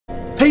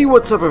Hey,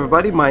 what's up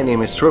everybody, my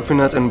name is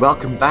TrophyNut and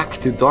welcome back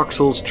to Dark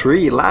Souls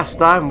 3. Last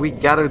time we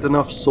gathered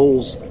enough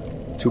souls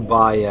to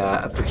buy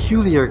a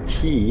peculiar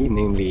key,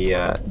 namely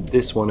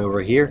this one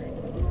over here.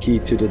 Key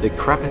to the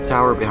decrepit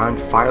tower behind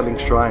Firelink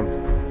Shrine.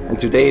 And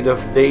today the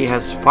day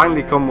has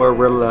finally come where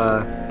we'll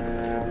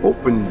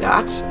open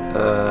that.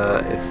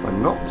 If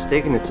I'm not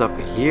mistaken, it's up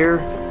here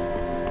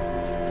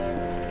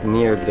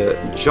near the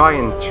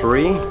giant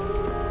tree.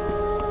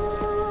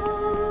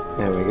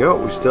 There we go.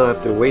 We still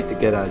have to wait to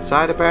get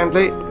outside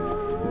apparently,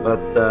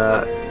 but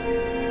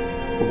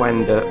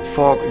when the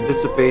fog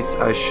dissipates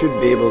I should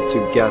be able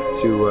to get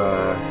to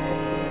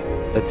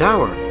the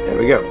tower. There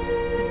we go.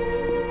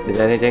 Did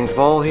anything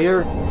fall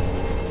here?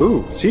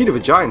 Ooh, seed of a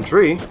giant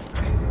tree.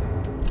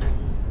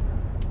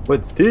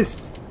 What's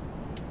this?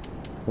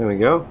 There we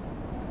go.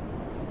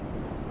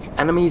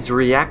 Enemies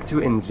react to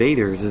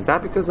invaders. Is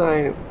that because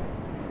I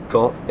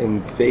got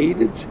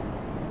invaded?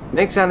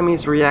 Makes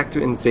enemies react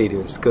to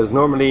invaders, because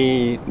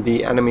normally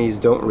the enemies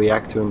don't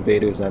react to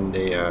invaders and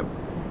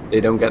they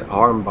don't get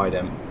harmed by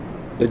them.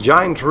 The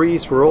giant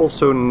trees were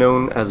also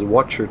known as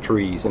watcher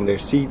trees, and their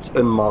seeds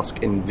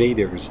unmask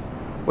invaders.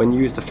 When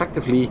used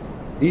effectively,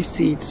 these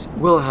seeds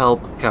will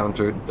help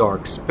counter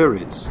dark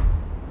spirits.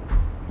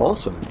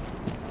 Awesome.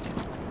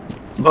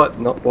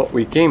 But not what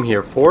we came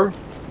here for.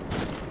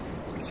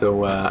 So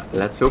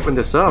let's open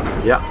this up.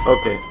 Yeah,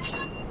 okay.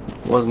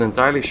 Wasn't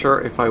entirely sure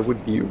if I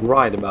would be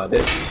right about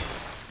this.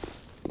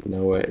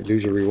 No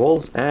illusory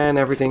walls, and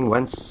everything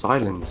went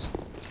silent.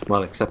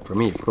 Well, except for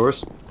me, of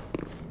course.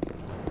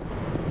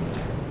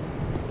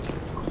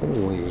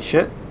 Holy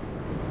shit.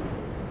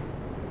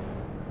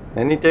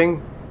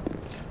 Anything?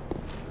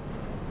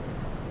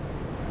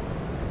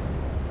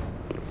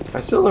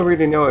 I still don't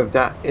really know if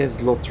that is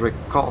Lothric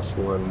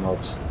Castle or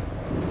not.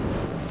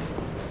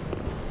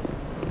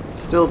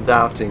 Still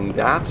doubting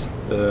that.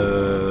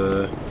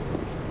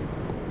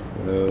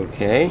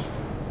 Okay.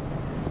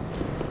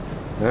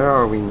 Where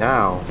are we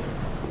now?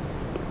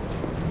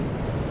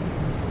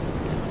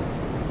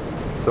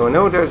 So I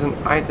know there's an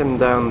item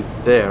down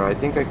there. I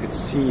think I could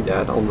see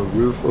that on the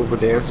roof over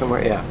there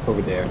somewhere. Yeah,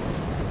 over there.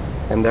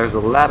 And there's a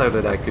ladder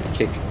that I could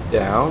kick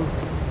down.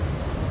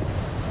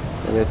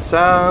 And it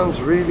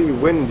sounds really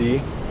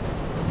windy.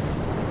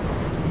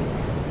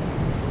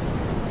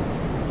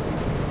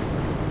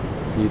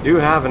 You do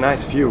have a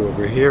nice view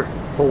over here.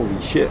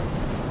 Holy shit.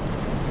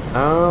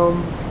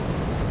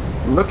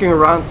 I'm looking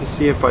around to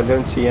see if I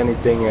don't see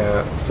anything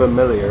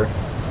familiar.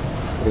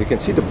 You can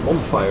see the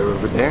bonfire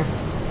over there.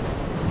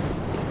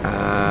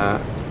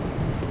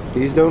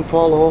 Please don't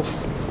fall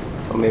off.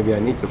 Or maybe I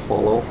need to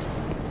fall off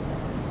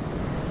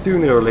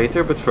sooner or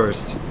later, but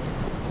first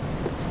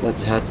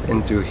let's head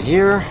into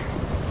here.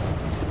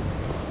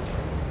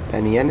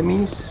 Any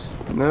enemies?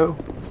 No.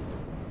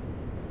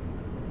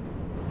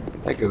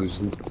 That goes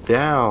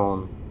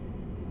down.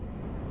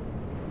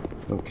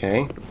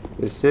 Okay.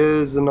 This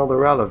is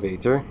another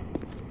elevator.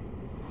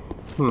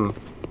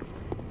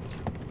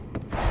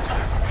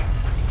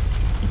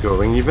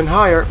 Going even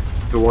higher,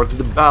 towards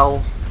the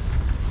bell.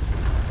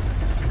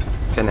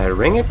 Can I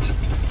ring it?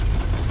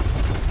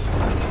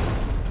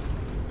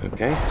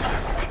 Okay.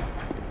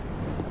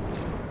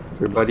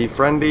 Everybody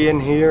friendly in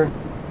here?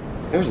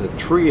 There's a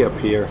tree up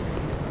here.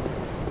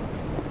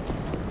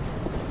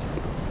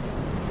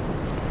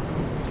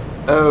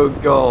 Oh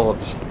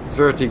god,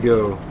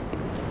 vertigo.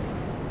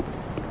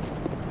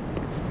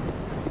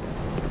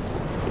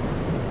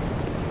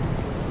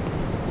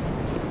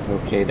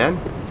 Okay then.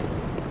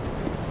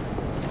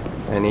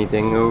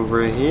 Anything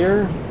over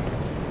here?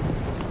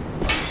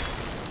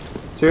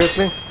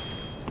 Seriously?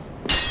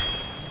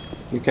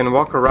 You can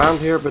walk around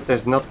here, but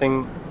there's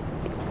nothing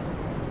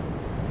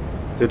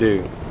to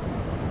do.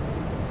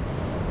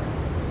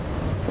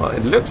 Well,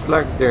 it looks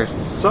like there's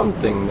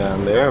something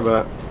down there,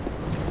 but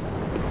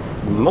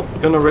I'm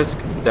not gonna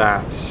risk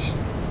that.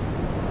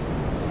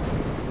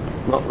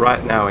 Not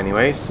right now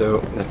anyway,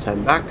 so let's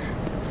head back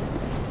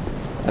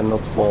and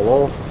not fall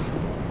off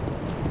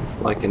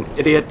like an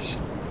idiot,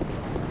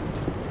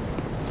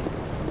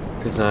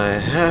 because I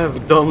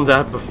have done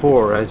that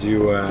before, as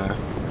you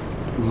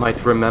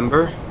might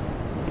remember.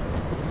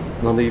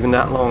 It's not even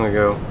that long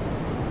ago.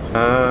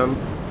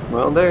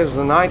 Well, there's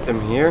an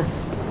item here.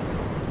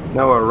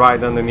 Now we're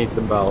right underneath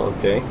the bell.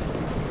 Okay.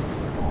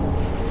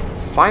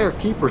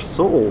 Firekeeper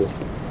soul.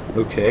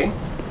 Okay.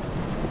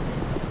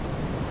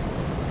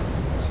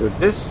 So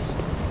this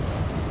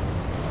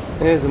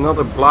is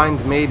another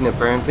blind maiden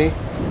apparently.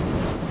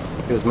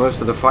 Because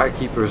most of the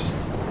firekeepers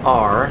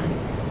are.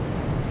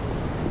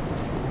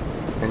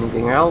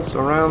 Anything else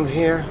around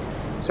here?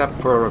 Except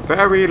for a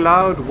very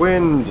loud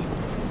wind.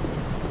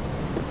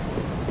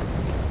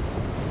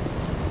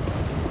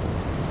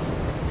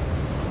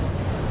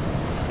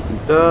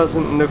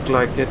 Doesn't look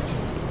like it.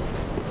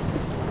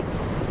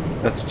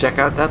 Let's check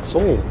out that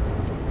soul.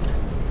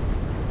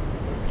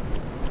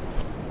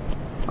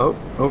 Oh,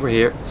 over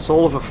here.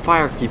 Soul of a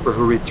firekeeper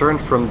who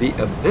returned from the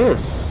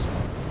abyss.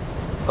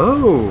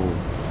 Oh.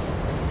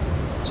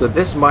 So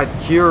this might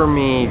cure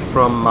me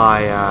from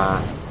my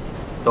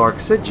dark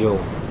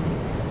sigil.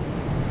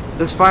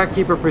 This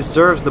firekeeper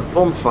preserves the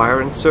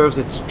bonfire and serves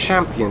its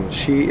champion.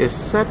 She is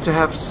said to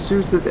have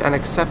soothed and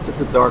accepted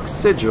the dark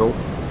sigil,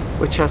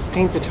 which has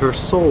tainted her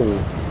soul.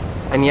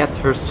 And yet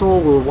her soul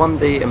will one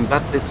day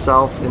embed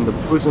itself in the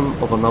bosom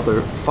of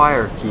another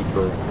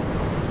firekeeper.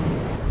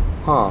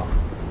 Huh.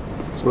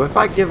 So if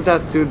I give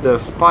that to the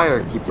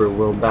firekeeper,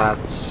 will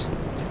that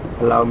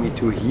allow me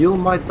to heal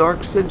my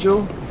dark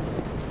sigil?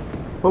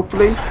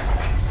 Hopefully?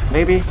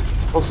 Maybe?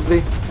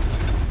 Possibly?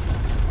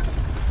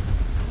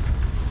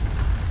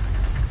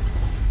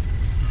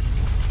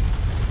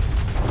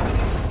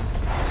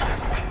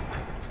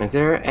 Is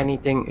there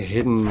anything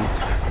hidden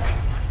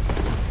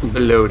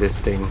below this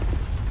thing?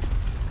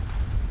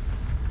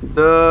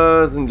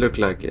 Doesn't look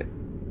like it.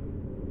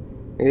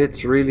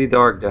 It's really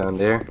dark down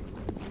there.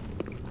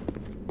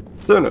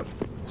 So no.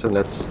 So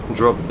let's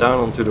drop down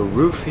onto the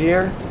roof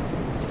here.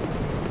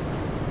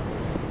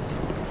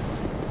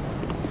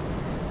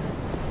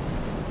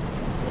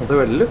 Although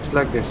it looks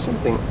like there's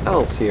something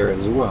else here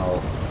as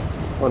well.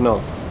 Oh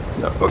no.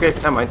 No. Okay,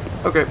 never mind.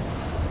 Okay.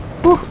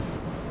 Whew.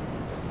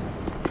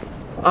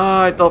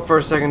 I thought for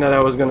a second that I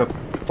was gonna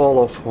fall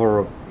off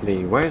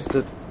horribly. Where's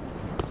the...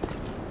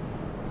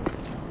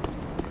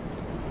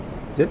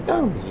 Is it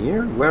down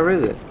here? Where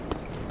is it?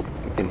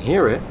 I can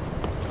hear it.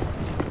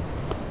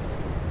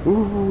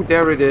 Ooh,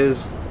 there it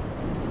is.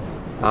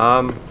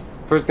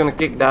 First gonna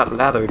kick that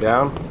ladder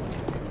down.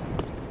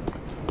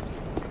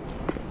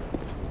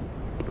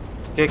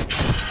 Kick.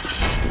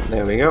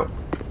 There we go.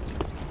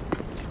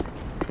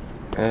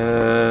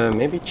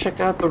 Maybe check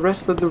out the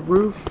rest of the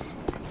roof.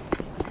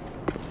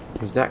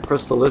 Because that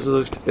crystal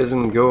lizard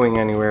isn't going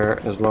anywhere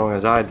as long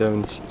as I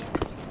don't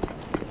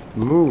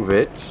move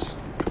it.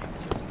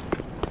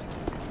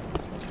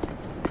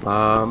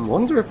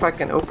 Wonder if I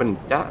can open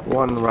that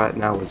one right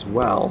now as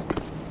well.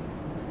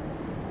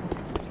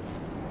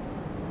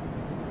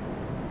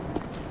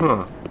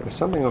 There's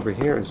something over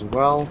here as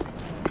well.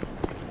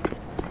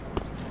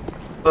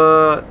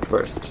 But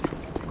first,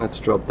 let's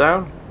drop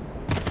down.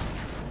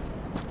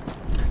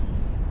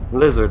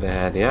 Lizard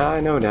ahead, yeah,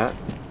 I know that.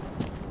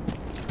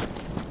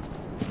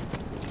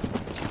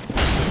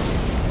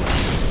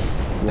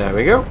 There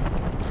we go.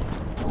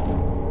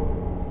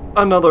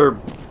 Another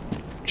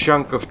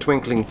chunk of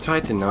twinkling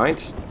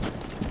titanite.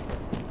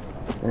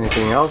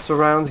 Anything else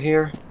around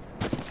here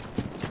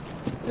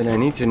that I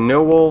need to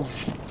know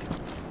of?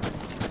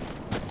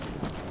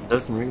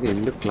 Doesn't really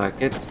look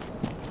like it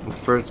at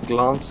first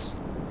glance.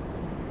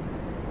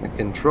 I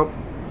can drop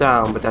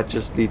down, but that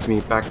just leads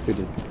me back to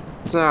the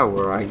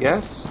tower, I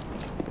guess.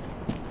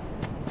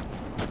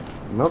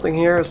 Nothing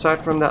here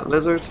aside from that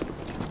lizard.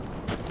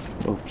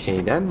 Okay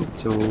then,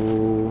 so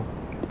I'm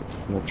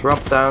gonna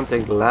drop down,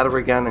 take the ladder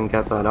again and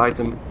get that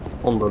item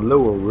on the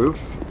lower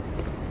roof.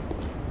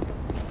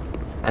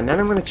 And then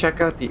I'm gonna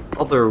check out the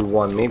other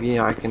one. Maybe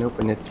I can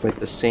open it with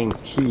the same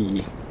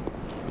key.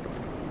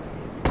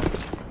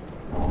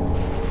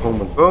 Home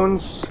with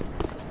bones.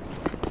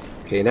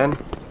 Okay then.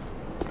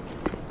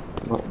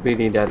 Not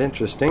really that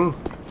interesting.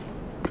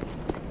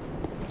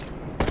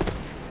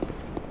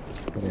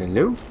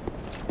 Hello?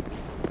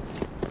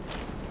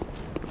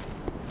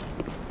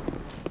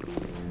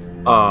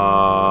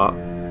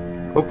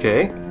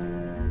 Okay.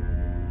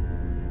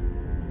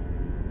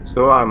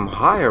 So I'm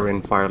higher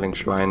in Firelink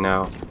Shrine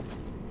now.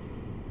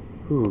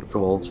 Ooh,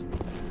 cold.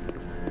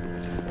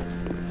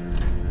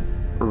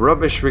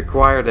 Rubbish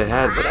required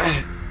ahead, but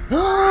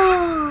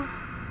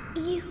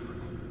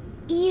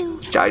You.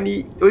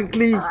 Shiny,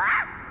 twinkly.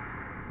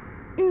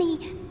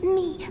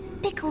 Me,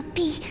 pickle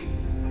pea.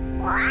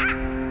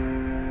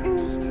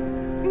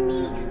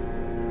 Me,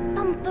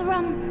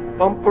 bumperum.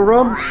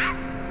 Bumperum?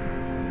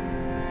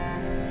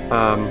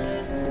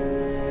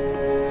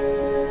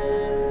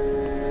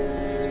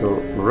 So,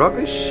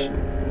 rubbish?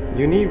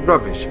 You need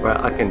rubbish. Well,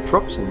 I can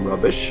drop some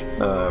rubbish.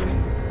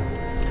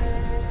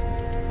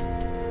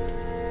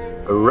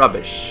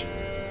 Rubbish.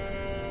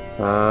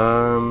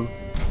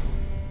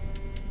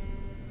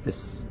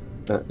 This,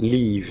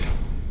 leave.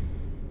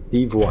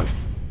 Leave one.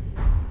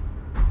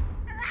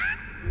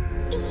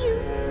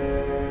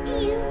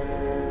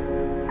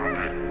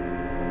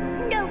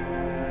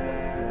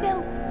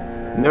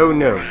 No.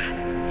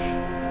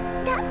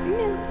 That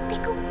no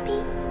pickle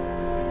pea.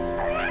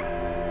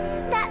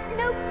 That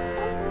no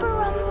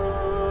bumperum.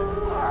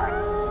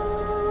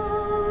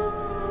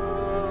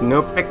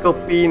 No pickle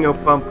pea, no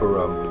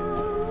bumperum.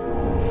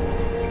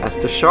 That's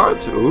the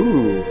shard?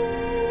 Ooh.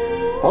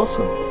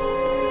 Awesome.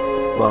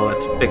 Well,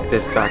 let's pick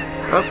this back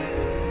up.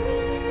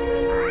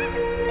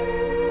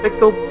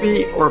 Pickle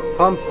pea or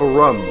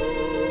bumperum?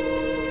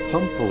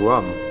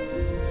 Bumperum.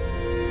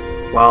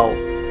 Well.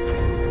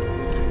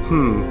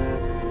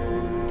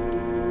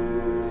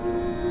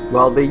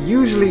 Well, they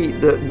usually,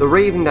 the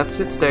raven that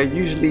sits there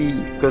usually,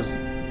 because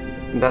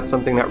that's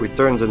something that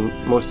returns in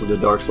most of the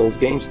Dark Souls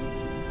games,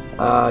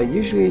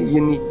 usually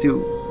you need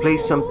to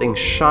place something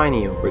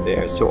shiny over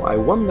there. So I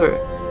wonder,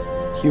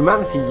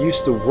 humanity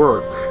used to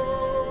work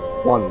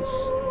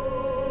once,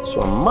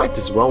 so I might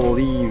as well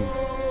leave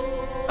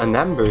an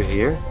ember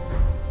here.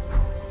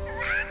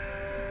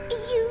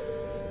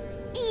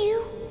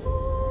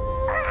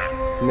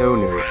 No,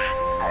 no.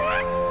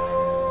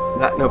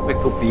 That no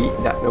pickle pea,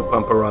 that no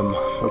pumperum.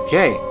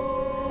 Okay.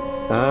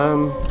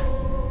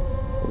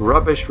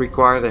 Rubbish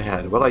required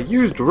ahead. Well, I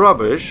used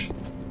rubbish.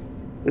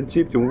 Didn't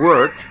seem to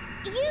work.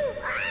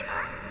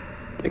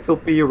 Pickle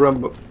pea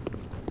rum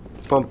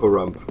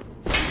pumperum.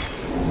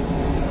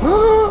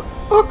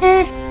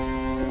 Okay.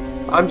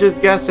 I'm just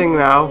guessing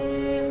now.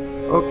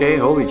 Okay,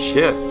 holy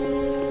shit.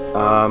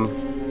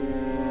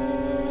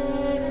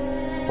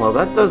 Well,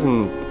 that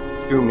doesn't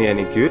do me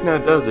any good now,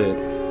 does it?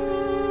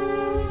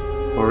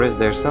 Or is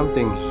there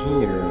something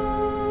here?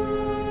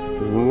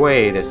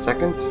 Wait a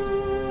second.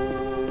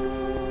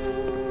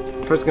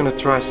 First gonna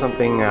try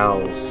something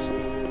else.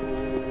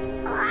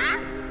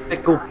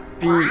 Pickle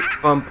pea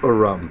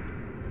pumperum.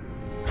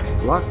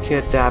 What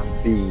could that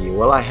be?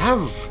 Well, I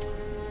have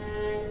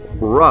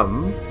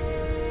rum,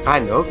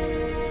 kind of.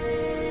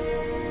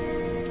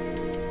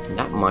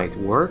 That might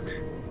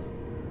work.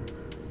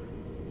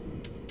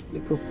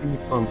 Pickle pea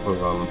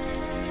pumperum.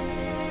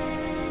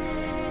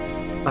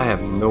 I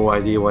have no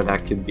idea what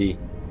that could be.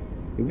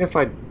 Maybe if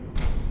I...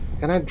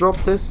 Can I drop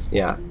this?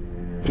 Yeah.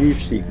 Leave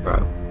seek,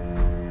 bro.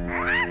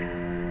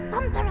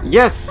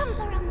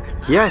 Yes!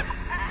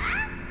 Yes!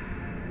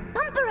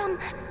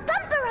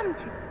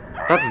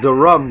 That's the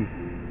rum.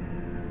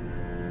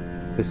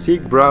 The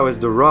seek brow is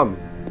the rum.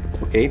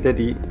 Okay,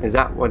 is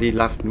that what he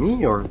left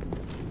me, or?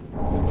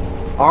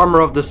 Armor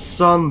of the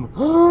sun.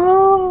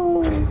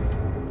 Oh,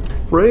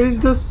 praise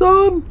the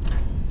sun.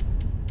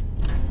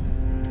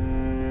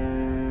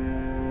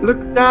 Look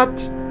at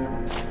that.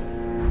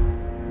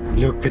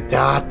 Look at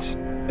that.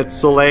 It's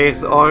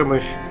Solaire's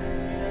armor.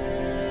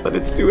 But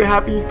it's too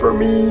heavy for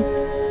me.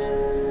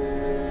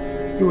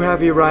 Too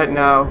heavy right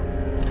now.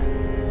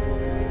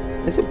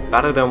 Is it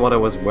better than what I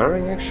was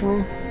wearing,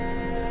 actually?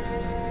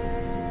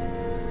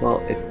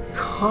 Well, it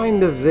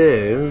kind of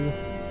is.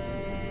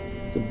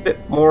 It's a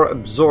bit more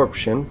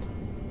absorption.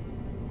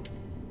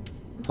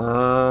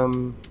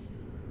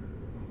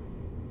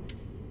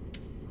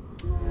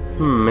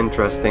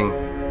 Interesting.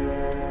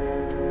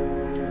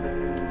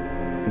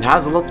 It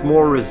has a lot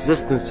more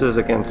resistances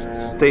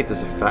against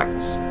status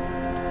effects.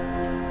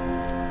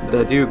 But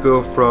I do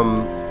go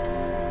from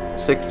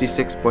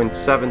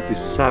 66.7 to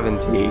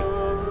 70.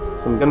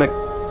 So I'm gonna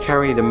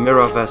carry the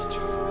mirror vest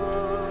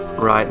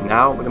right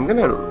now, but I'm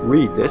gonna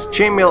read this.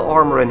 Chainmail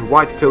armor and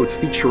white coat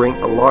featuring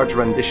a large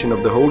rendition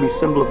of the holy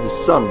symbol of the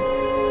sun.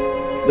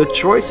 The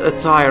choice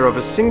attire of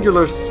a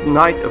singular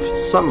knight of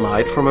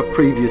sunlight from a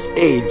previous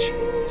age,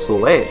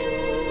 Solaire.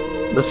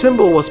 The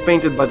symbol was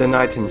painted by the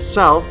knight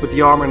himself, but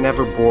the armor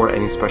never bore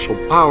any special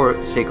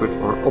power, sacred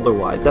or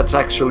otherwise. That's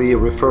actually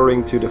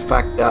referring to the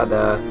fact that,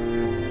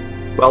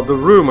 well, the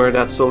rumor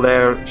that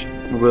Solaire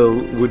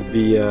would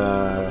be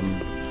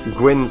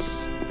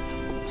Gwyn's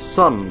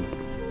son,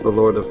 the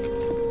Lord of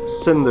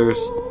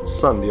Cinder's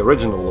son, the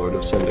original Lord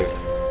of Cinder.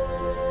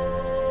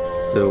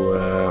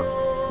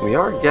 So, we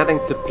are getting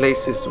to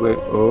places where...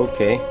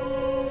 Okay.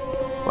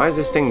 Why is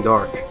this thing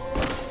dark?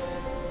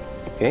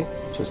 Okay,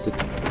 just a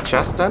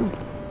chest then.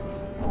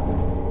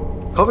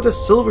 Covered a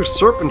silver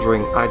serpent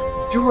ring. I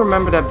do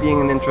remember that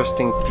being an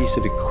interesting piece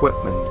of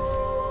equipment.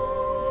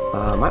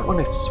 Might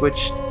want to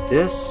switch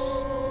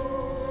this.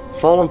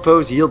 Fallen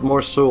foes yield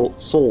more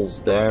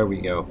souls. There we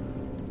go.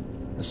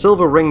 A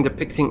silver ring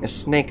depicting a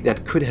snake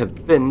that could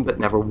have been but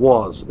never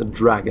was, a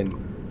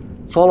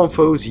dragon. Fallen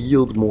foes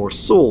yield more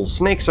souls.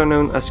 Snakes are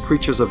known as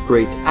creatures of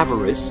great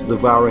avarice,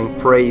 devouring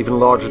prey even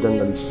larger than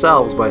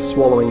themselves by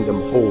swallowing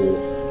them whole.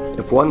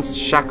 If one's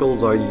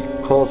shackles are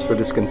cause for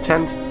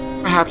discontent,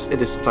 perhaps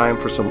it is time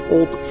for some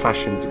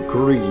old-fashioned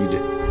greed.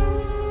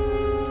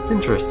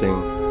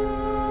 Interesting.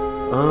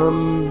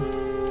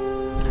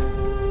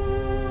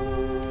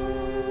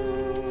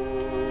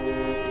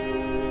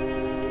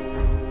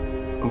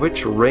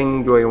 Which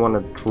ring do I want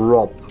to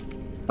drop?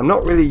 I'm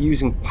not really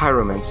using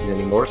pyromancies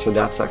anymore, so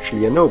that's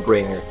actually a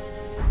no-brainer.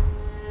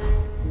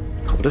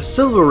 Covered a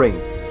silver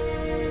ring.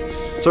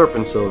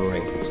 Serpent silver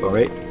ring,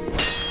 sorry.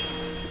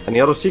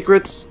 Any other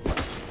secrets?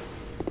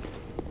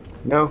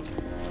 No.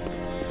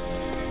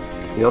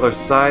 The other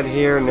side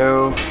here,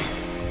 no.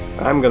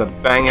 I'm gonna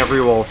bang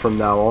every wall from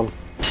now on.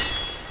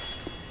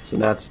 So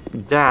that's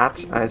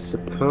that, I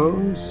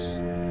suppose.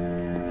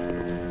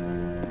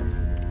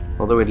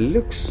 Although it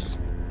looks...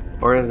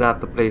 Or is that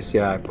the place?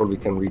 Yeah, I probably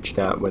can reach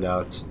that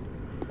without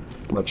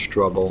much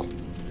trouble.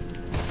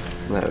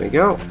 There we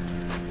go.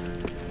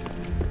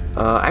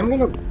 I'm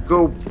gonna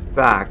go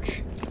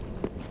back,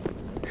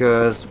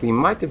 because we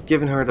might have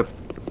given her the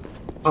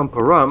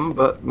pumperum,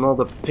 but not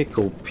the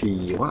pickle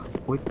pea. What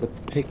would the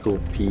pickle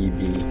pea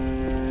be?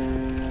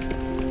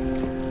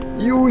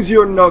 Use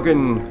your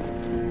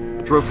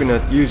noggin! Trophy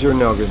nut, use your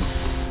noggin.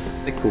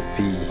 Pickle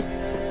pea.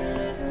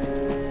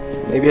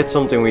 Maybe it's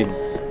something we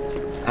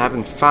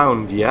haven't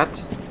found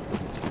yet.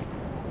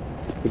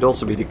 Could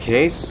also be the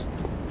case.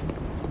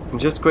 I'm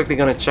just quickly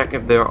gonna check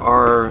if there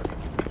are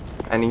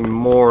any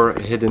more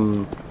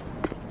hidden,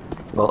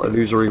 well,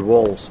 illusory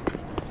walls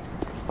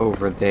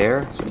over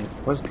there. So it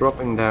was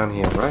dropping down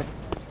here, right?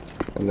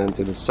 And then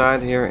to the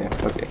side here,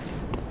 yeah, okay.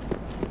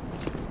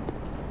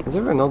 Is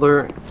there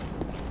another?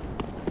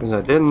 Because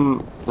I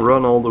didn't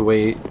run all the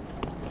way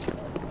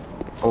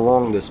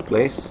along this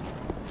place.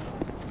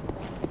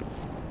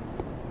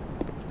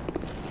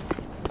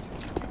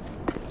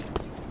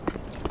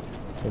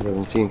 There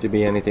doesn't seem to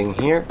be anything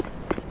here.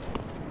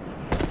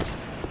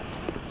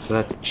 So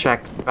let's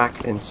check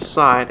back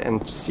inside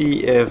and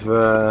see if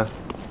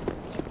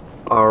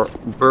our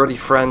birdie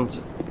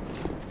friend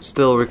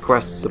still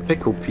requests a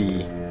pickle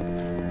pea.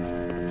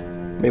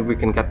 Maybe we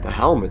can get the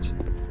helmet.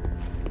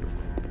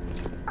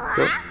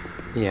 Still?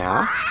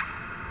 Yeah?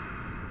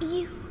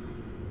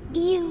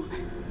 You.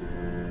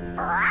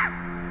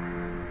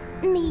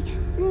 Me,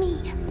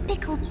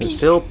 Pickle So Pea.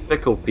 still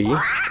pickle pea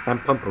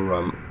and pumper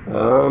rum.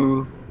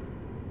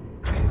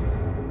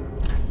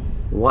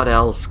 What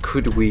else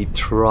could we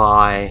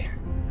try?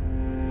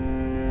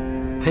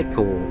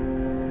 Pickle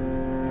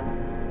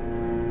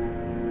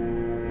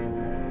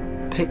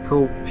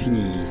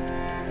pea.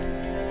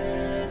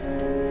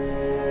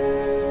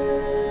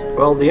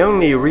 Well, the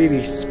only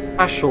really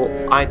special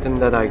item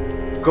that I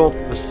got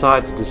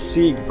besides the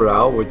Seed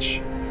Brow,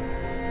 which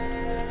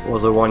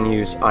was a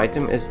one-use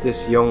item, is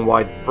this young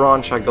white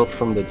branch I got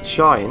from the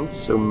giant.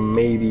 So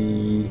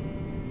maybe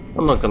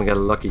I'm not gonna get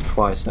lucky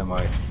twice, am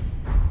I?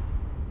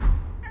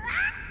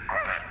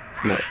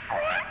 No.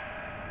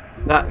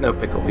 No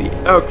pickle pea.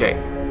 Okay.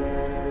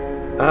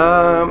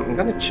 I'm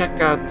gonna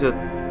check out the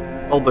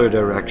other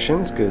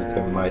directions, because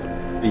there might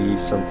be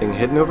something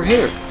hidden over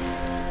here.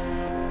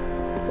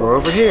 Or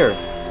over here.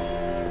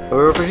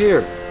 Or over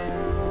here.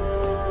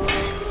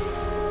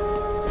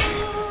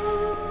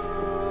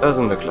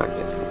 Doesn't look like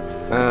it.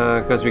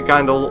 Because we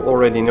kind of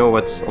already know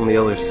what's on the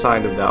other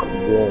side of that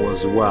wall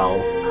as well.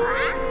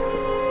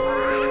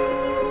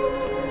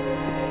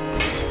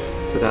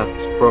 So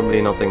that's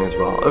probably nothing as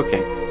well.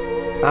 Okay.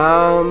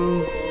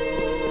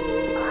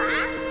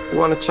 We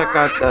want to check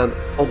out that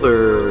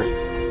other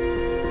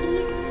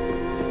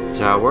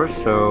tower,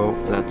 so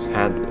let's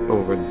head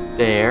over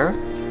there.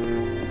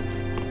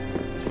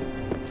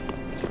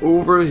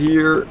 Over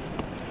here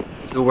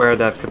to where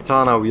that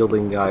katana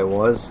wielding guy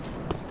was.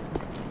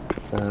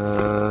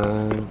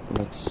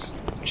 Let's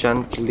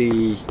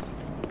gently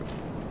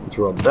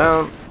drop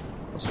down.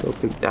 Still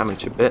took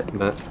damage a bit,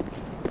 but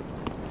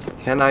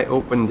can I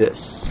open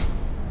this?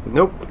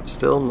 Nope,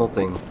 still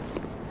nothing.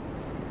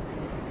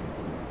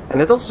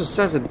 And it also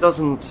says it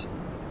doesn't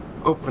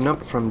open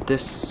up from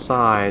this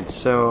side,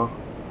 so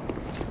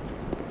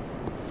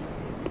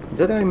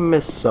did I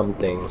miss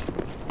something?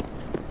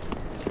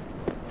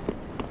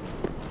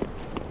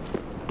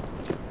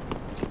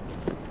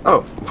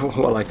 Oh,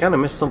 well, I kinda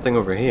missed something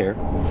over here.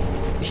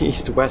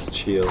 East-west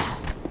shield.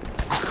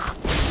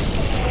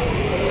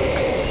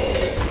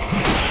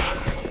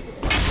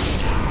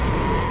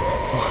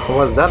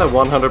 Was that a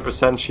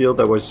 100% shield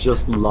that was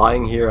just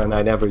lying here and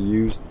I never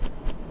used?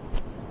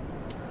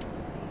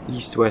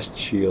 East-west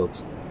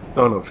shield.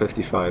 Oh no,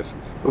 55.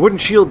 A wooden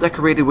shield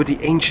decorated with the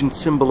ancient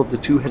symbol of the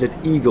two-headed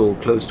eagle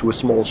close to a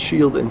small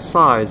shield in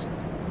size.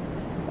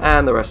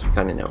 And the rest we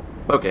kinda know.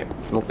 Okay,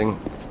 nothing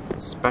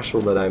special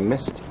that I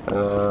missed.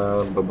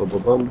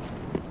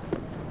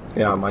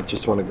 Yeah, I might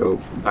just want to go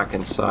back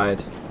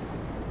inside.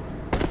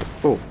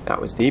 Oh, that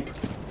was deep.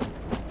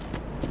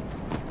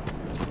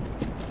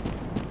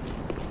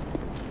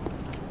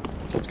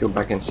 Let's go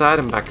back inside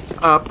and back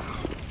up.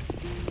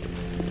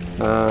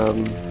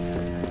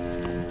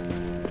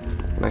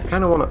 And I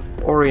kind of want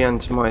to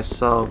orient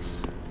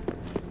myself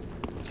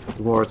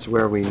towards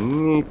where we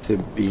need to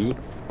be.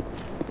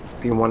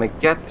 If you want to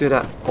get to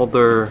that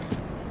other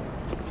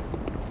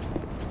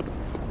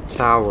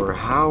tower,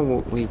 how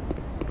would we...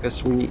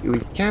 Because we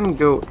can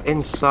go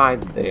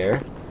inside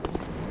there,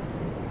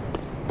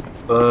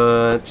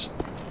 but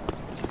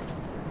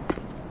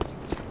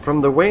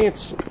from the way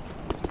it's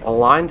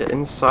aligned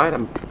inside,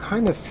 I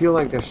kind of feel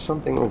like there's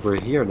something over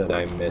here that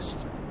I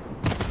missed.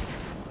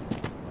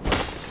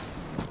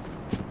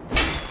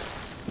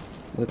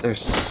 That there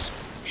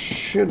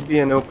should be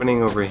an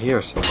opening over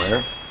here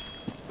somewhere,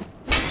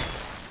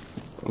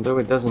 although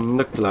it doesn't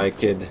look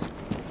like it.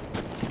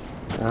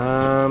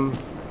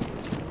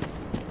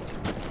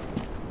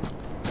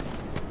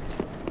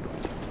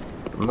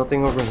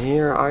 Nothing over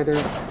here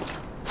either.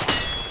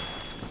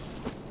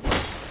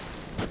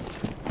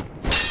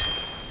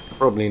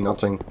 Probably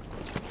nothing.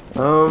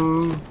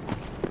 I'm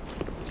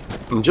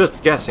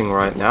just guessing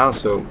right now,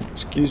 so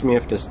excuse me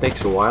if this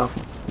takes a while.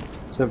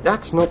 So if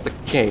that's not the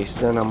case,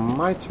 then I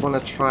might want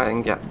to try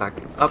and get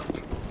back up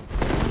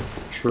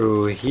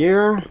through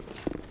here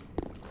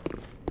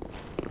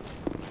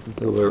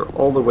until we're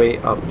all the way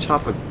up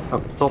top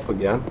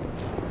again.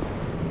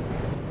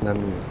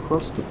 Then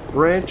across the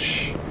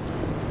bridge.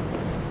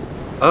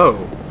 Oh,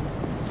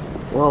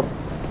 well,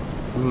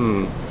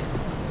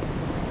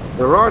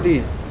 there are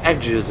these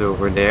edges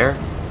over there,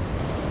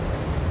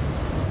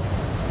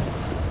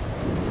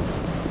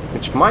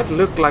 which might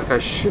look like I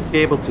should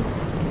be able to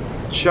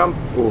jump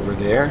over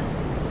there.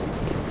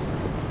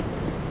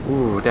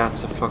 Ooh,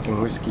 that's a fucking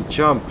risky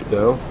jump,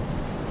 though.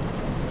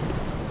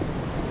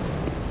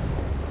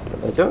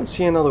 But I don't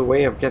see another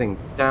way of getting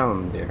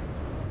down there.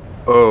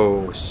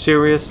 Oh,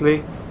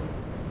 seriously?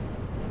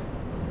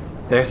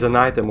 There's an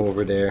item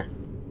over there.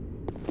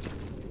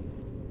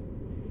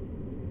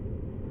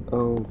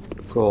 Oh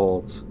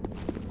god.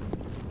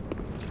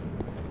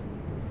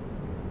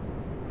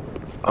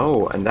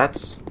 Oh, and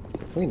that's...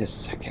 Wait a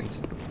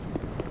second.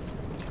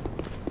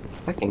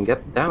 I can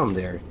get down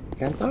there,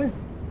 can't I?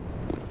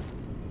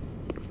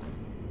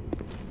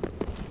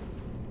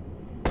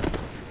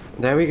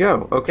 There we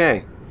go,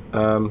 okay.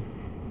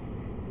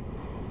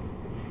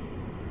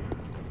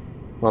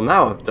 Well,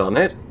 now I've done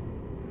it.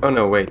 Oh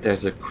no, wait,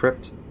 there's a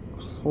crypt.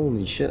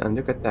 Holy shit, and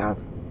look at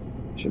that.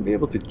 Should be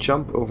able to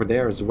jump over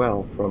there as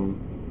well from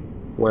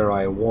where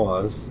I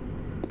was.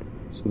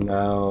 So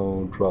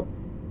now drop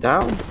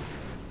down.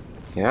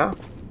 Yeah.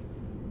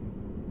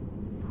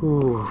 I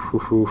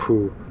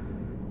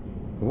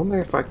wonder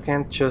if I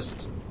can't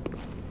just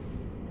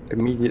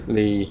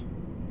immediately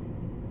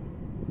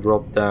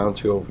drop down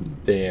to over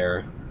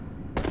there.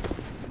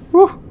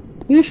 Woo!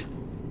 Eesh.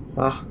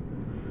 Ah.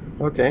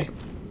 Okay.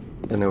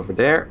 Then over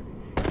there.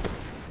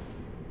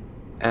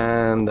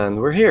 And then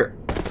we're here.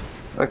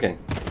 Okay.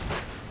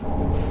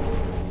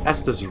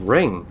 Estes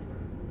ring.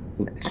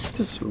 An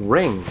Estes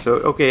ring. So,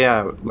 okay,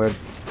 yeah, we're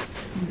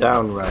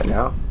down right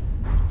now.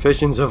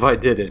 Visions of I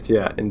did it,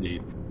 yeah,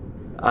 indeed.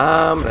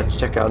 Let's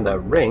check out that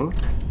ring.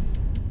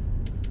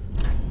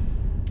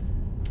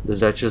 Does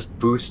that just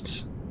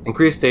boost?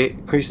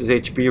 Increases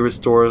HP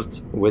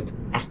restored with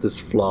Estes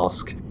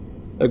flask.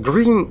 A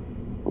green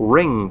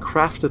ring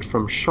crafted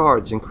from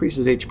shards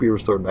increases HP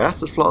restored by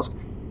Estes flask.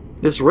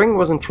 This ring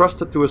was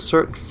entrusted to a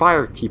certain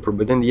firekeeper,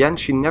 but in the end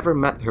she never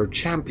met her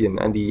champion,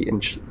 and the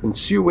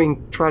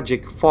ensuing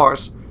tragic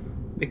farce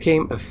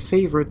became a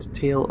favorite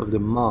tale of the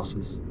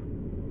masses.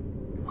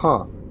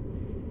 Huh.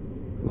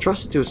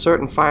 Entrusted to a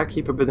certain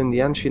firekeeper, but in the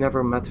end she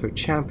never met her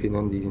champion,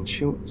 and the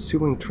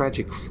ensuing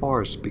tragic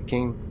farce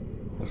became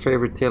a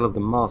favorite tale of the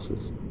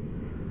masses.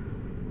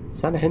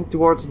 Is that a hint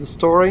towards the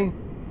story?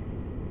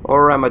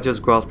 Or am I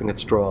just grasping at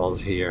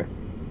straws here?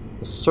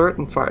 A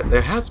certain fire...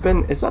 There has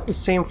been... Is that the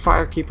same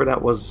firekeeper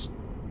that was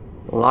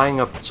lying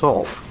up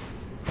top?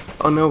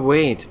 Oh no,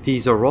 wait.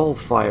 These are all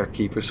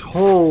firekeepers.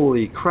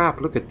 Holy crap,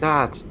 look at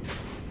that.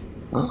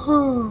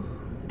 Ah,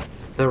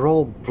 they're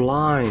all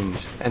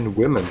blind. And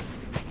women.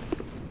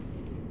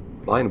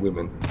 Blind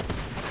women.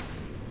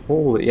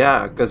 Holy...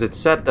 Yeah, because it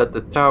said that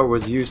the tower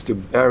was used to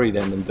bury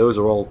them, and those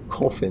are all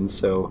coffins,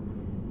 so...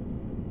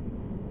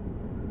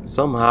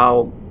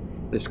 Somehow,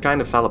 this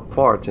kind of fell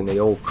apart and they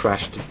all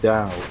crashed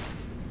down.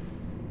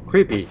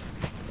 Creepy.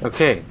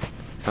 Okay.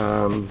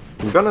 I'm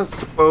gonna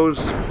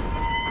suppose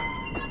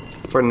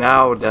for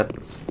now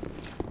that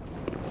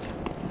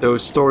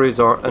those stories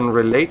are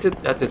unrelated,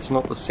 that it's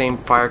not the same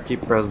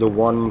firekeeper as the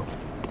one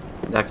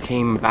that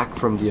came back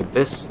from the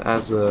abyss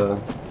as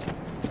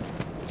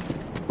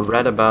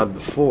read about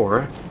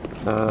before.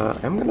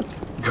 I'm gonna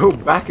go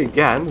back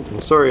again.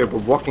 I'm sorry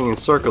about walking in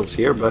circles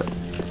here, but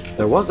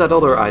there was that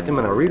other item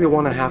and I really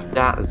want to have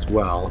that as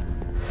well.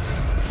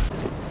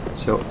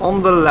 So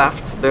on the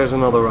left there's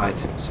another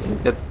item, so we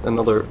get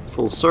another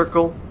full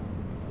circle.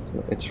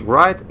 So it's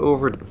right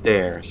over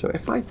there. So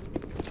if I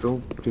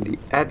go to the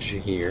edge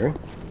here,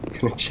 I'm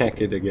gonna check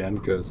it again,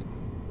 because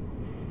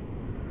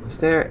is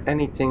there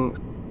anything?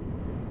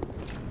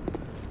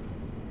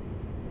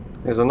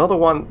 There's another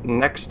one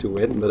next to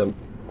it, but I'm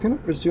gonna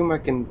presume I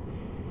can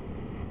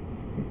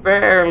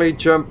barely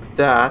jump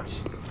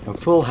that. I'm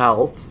full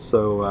health,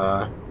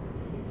 so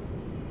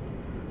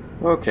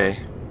okay.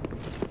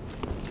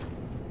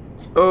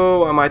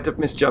 Oh, I might have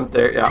misjumped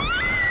there, yeah.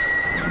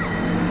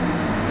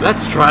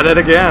 Let's try that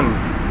again.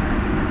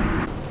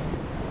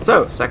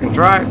 So, second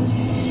try.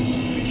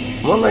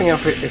 I'm wondering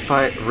if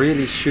I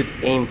really should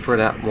aim for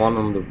that one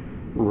on the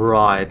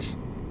right.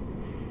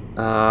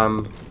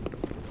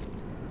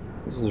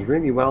 This is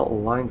really well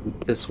aligned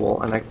with this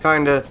wall, and I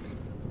kinda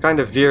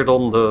veered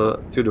on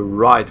to the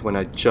right when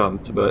I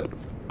jumped, but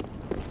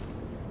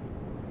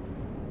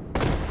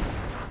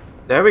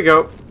there we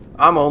go.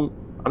 I'm on.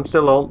 I'm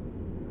still on.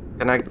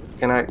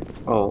 Can I?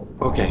 Oh,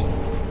 okay.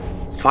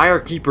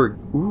 Firekeeper.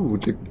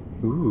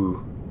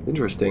 Ooh,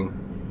 interesting.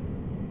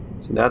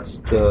 So that's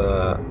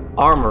the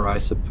armor, I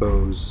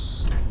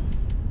suppose.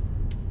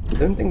 I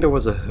don't think there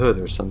was a hood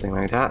or something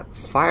like that.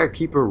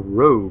 Firekeeper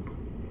robe.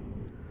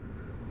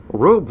 A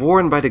robe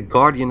worn by the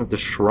guardian of the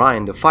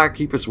shrine. The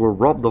firekeepers were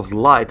robbed of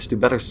light to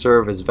better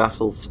serve as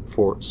vessels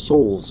for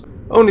souls.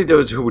 Only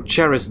those who would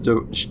cherish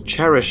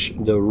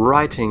the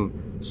writing,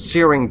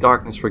 searing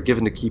darkness were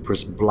given the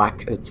keeper's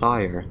black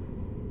attire.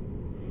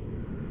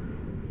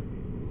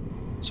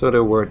 So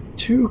there were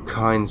two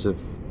kinds of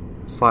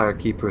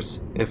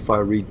firekeepers, if I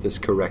read this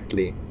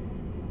correctly.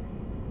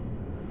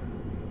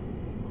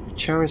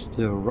 Cherish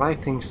the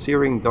writhing,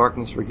 searing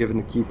darkness were given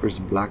the keeper's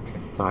black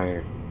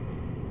attire.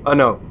 Oh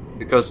no,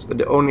 because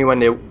only when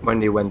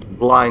they went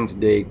blind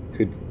they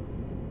could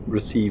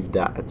receive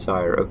that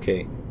attire.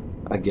 Okay,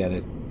 I get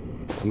it.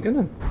 I'm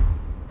gonna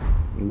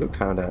look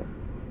how that...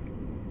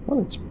 Well,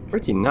 it's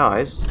pretty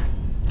nice.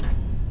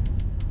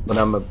 But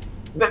I'm a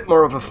a bit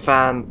more of a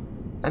fan.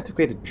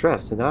 Antiquated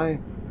dress, did I?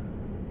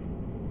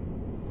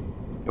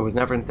 It was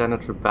never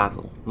intended for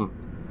battle.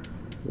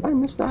 Did I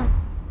miss that?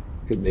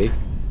 Could be.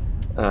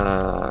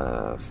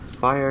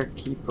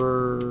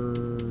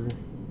 Firekeeper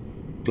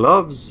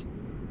gloves.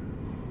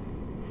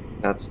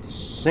 That's the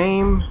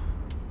same.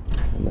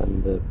 And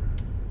then the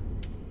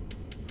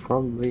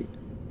probably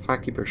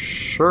Firekeeper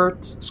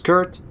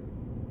skirt.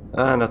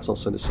 And that's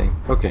also the same.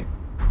 Okay.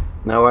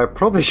 Now I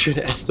probably should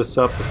S this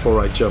up before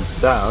I jump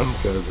down,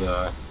 because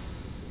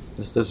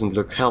this doesn't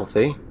look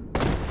healthy.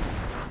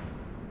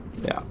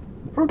 Yeah.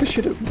 Probably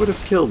would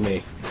have killed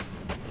me.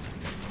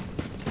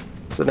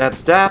 So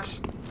that's that.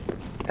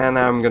 And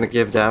I'm gonna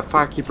give that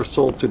Firekeeper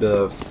soul to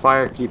the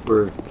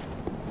Firekeeper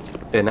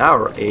in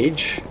our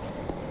age.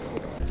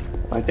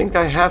 I think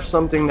I have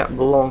something that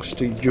belongs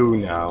to you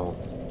now.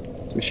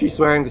 So she's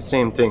wearing the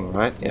same thing,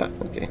 right? Yeah,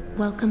 okay.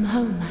 Welcome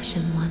home,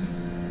 Ashen One.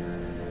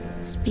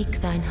 Speak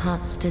thine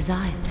heart's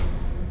desire.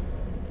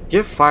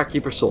 Give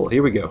Firekeeper soul.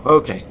 Here we go.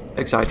 Okay,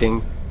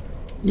 exciting.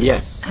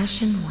 Yes.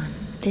 Ashen One,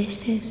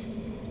 this is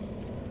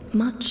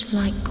much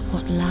like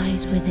what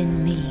lies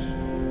within me.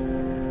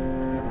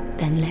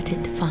 Then let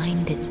it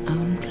find its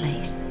own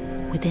place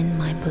within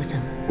my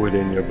bosom.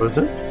 Within your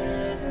bosom?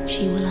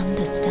 She will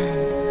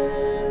understand.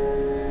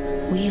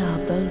 We are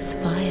both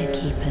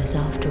Firekeepers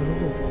after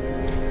all.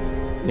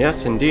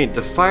 Yes, indeed.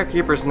 The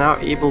Firekeeper is now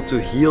able to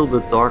heal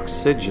the Dark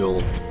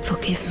Sigil.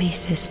 Forgive me,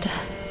 sister.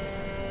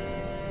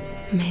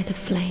 May the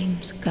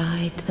flames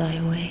guide thy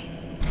way.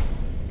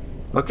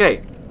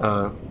 Okay,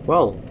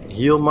 well,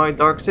 heal my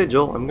Dark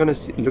Sigil. I'm gonna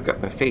look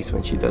at my face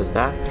when she does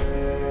that.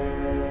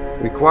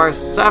 Requires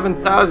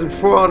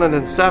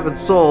 7,407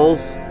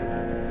 souls.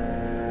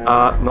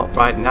 Not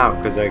right now,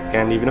 because I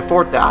can't even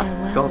afford that.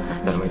 Farewell,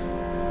 God damn it.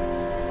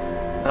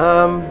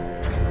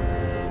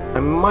 I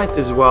might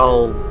as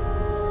well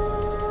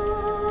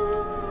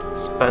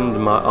spend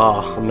my...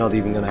 Oh, I'm not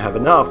even gonna have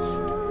enough.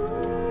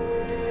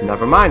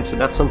 Never mind, so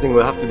that's something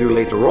we'll have to do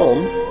later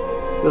on.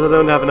 Because I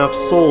don't have enough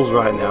souls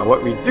right now.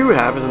 What we do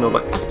have is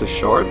another Estus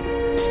shard.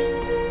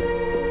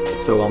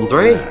 So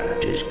Andre,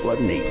 Just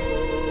quite neat.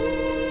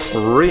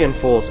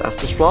 reinforce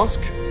Estus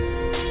flask.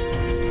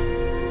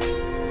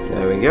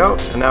 There we go.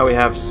 And now we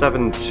have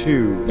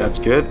 7-2. That's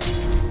good.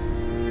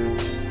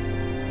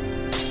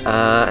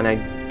 And I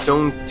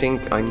don't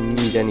think I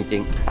need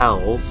anything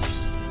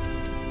else.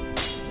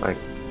 I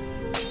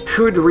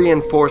could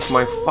reinforce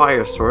my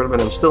fire sword,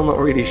 but I'm still not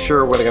really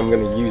sure whether I'm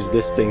going to use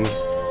this thing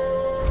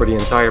for the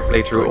entire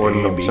playthrough or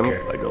not. So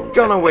I'm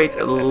gonna wait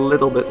a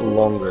little bit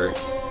longer.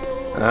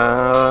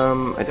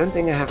 I don't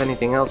think I have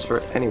anything else for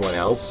anyone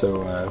else,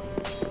 so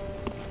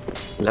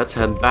let's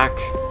head back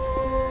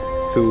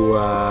to...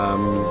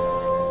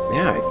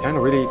 yeah, I kind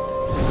of really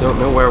don't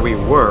know where we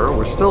were.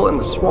 We're still in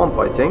the swamp,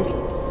 I think.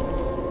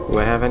 Do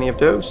I have any of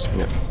those?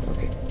 No.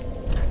 Okay.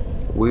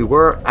 We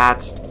were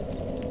at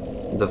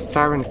the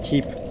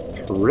Firelink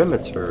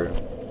perimeter,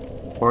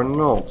 or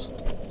not?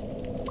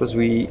 Because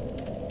we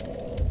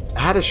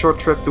had a short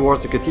trip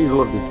towards the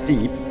Cathedral of the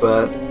Deep,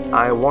 but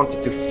I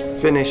wanted to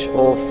finish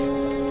off,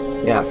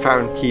 yeah,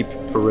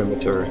 Firelink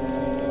perimeter.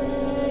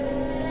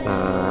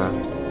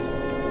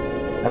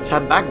 Let's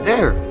head back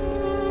there.